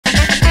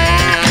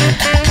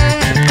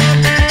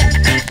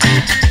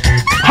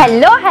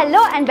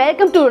Hello and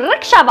welcome to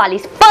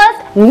Rickshawali's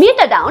first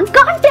meter down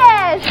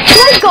contest.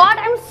 Oh my god,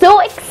 I'm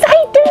so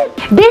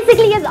excited.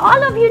 Basically, as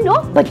all of you know,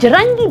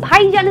 BAJRANGI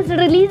BHAIJAAN is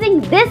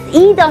releasing this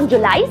Eid on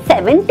July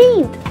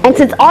 17th. And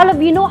since all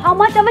of you know how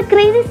much of a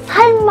crazy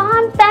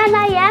Salman fan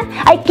I am,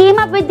 I came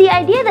up with the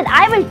idea that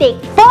I will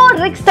take 4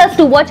 Ricksters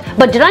to watch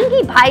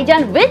BAJRANGI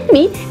BHAIJAAN with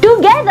me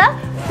together.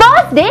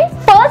 First day,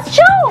 first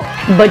show.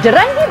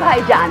 BAJRANGI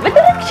BHAIJAAN with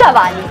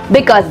Rickshawali.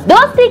 Because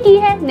dosti ki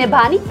hai,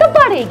 nibhani to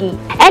padegi.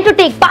 And to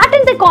take part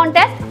in the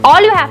contest,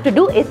 all you have to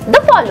do is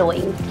the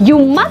following. You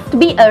must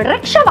be a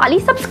Rickshawali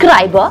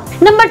subscriber.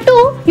 Number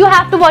 2, you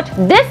have to watch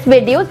this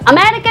video's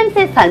American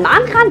say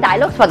Salman Khan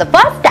dialogues for the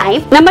first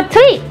time. Number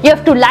 3, you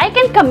have to like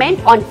and comment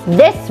on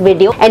this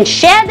video and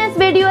share this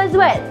video as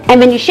well. And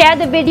when you share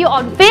the video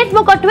on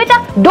Facebook or Twitter,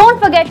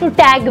 don't forget to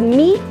tag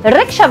me,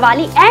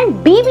 Rickshawali and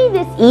BB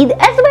this Eid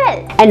as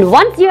well. And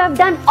once you have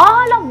done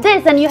all of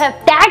this and you have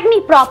tagged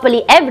me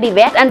properly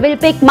everywhere, and we'll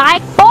pick my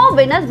 4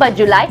 winners by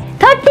July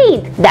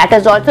 13th. That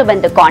is also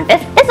when the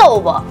contest is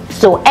over.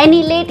 So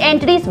any late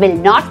entries will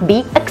not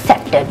be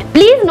accepted.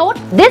 Please note,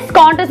 this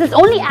contest is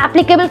only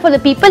applicable for the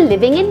people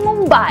living in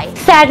Mumbai.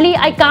 Sadly,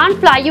 I can't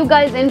fly you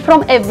guys in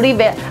from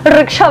everywhere.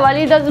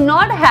 Rickshawali does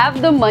not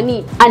have the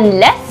money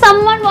unless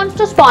someone wants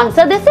to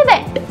sponsor this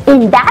event.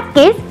 In that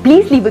case,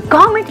 please leave a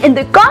comment in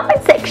the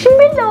comment section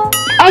below.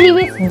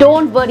 Anyways,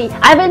 don't worry,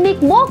 I will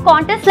make more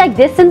contests like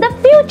this in the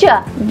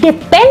future,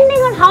 depending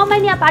on how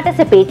many are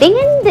participating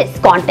in this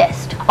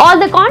contest. All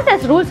the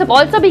contest rules have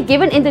also been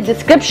given in the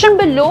description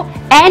below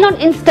and on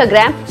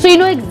Instagram, so you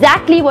know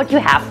exactly what you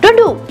have to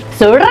do.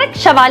 So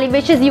Rickshawali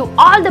wishes you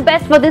all the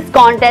best for this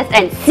contest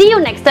and see you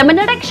next time in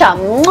a rickshaw.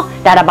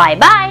 Tada, bye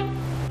bye.